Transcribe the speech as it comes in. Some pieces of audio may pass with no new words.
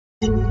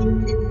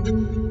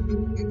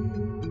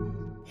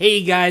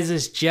Hey guys,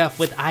 it's Jeff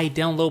with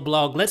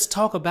iDownloadBlog. Let's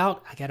talk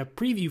about, I got a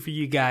preview for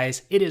you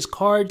guys. It is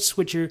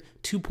CardSwitcher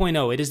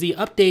 2.0. It is the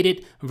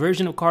updated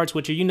version of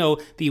CardSwitcher. You know,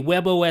 the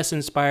WebOS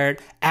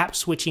inspired app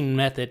switching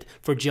method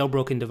for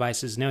jailbroken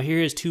devices. Now here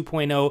is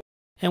 2.0,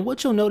 and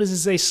what you'll notice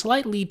is a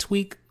slightly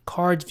tweaked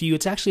cards view.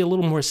 It's actually a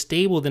little more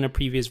stable than the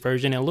previous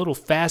version and a little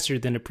faster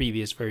than the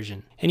previous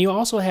version. And you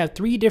also have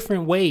 3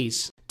 different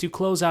ways to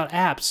close out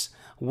apps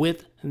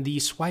with the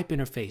swipe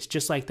interface,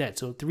 just like that.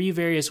 So 3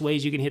 various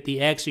ways. You can hit the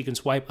X, you can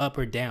swipe up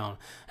or down,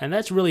 and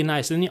that's really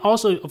nice. And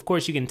also, of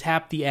course, you can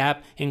tap the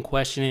app in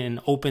question and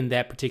open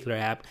that particular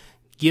app,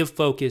 give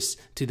focus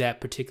to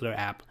that particular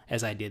app,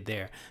 as I did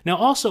there. Now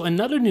also,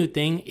 another new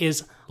thing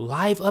is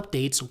live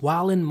updates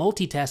while in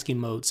multitasking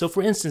mode. So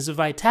for instance, if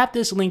I tap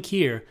this link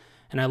here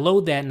and I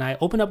load that and I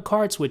open up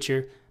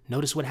CardSwitcher,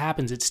 notice what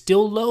happens. It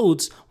still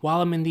loads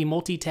while I'm in the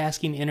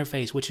multitasking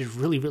interface, which is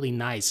really, really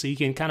nice. So you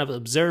can kind of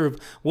observe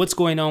what's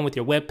going on with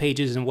your web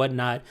pages and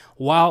whatnot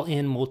while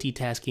in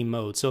multitasking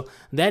mode. So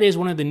that is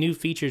one of the new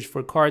features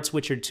for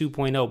CardSwitcher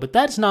 2.0. But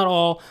that's not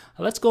all.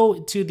 Let's go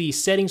to the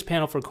settings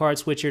panel for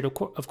CardSwitcher.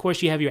 Of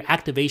course, you have your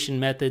activation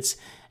methods.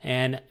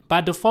 And by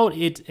default,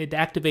 it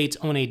activates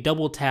on a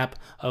double tap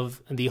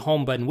of the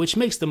home button, which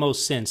makes the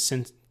most sense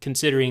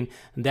considering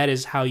that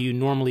is how you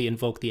normally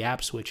invoke the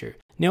app switcher.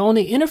 Now on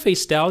the interface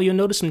style, you'll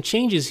notice some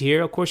changes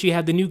here. Of course, you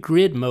have the new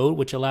grid mode,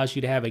 which allows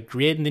you to have a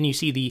grid, and then you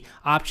see the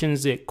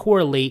options that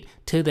correlate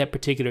to that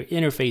particular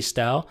interface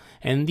style.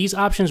 And these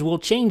options will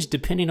change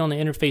depending on the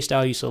interface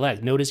style you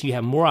select. Notice you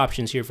have more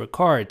options here for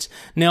cards.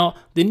 Now,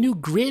 the new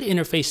grid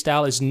interface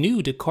style is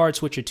new to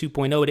CardSwitcher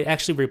 2.0. It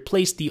actually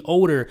replaced the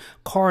older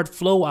card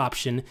flow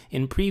option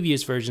in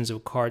previous versions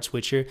of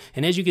CardSwitcher.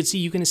 And as you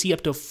can see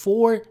up to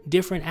 4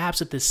 different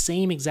apps at the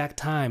same exact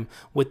time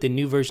with the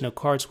new version of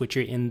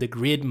CardSwitcher in the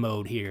grid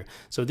mode here.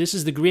 So this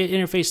is the grid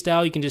interface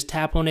style. You can just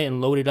tap on it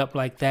and load it up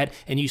like that,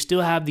 and you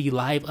still have the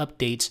live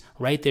updates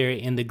right there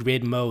in the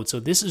grid mode. So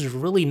this is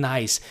really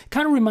nice.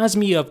 Kind of reminds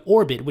me of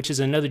Orbit, which is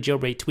another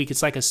jailbreak tweak.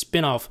 It's like a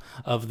spin-off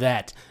of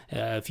that.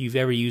 If you've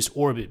ever used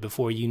Orbit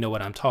before, you know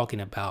what I'm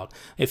talking about.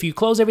 If you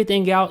close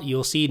everything out,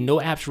 you'll see no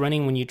apps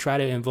running when you try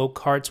to invoke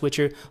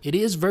CardSwitcher. It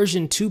is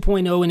version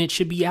 2.0 and it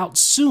should be out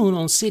soon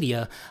on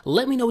Cydia.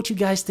 Let me know what you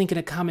guys think in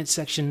the comment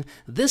section.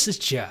 This is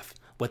Jeff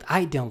with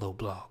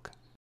iDownloadBlog.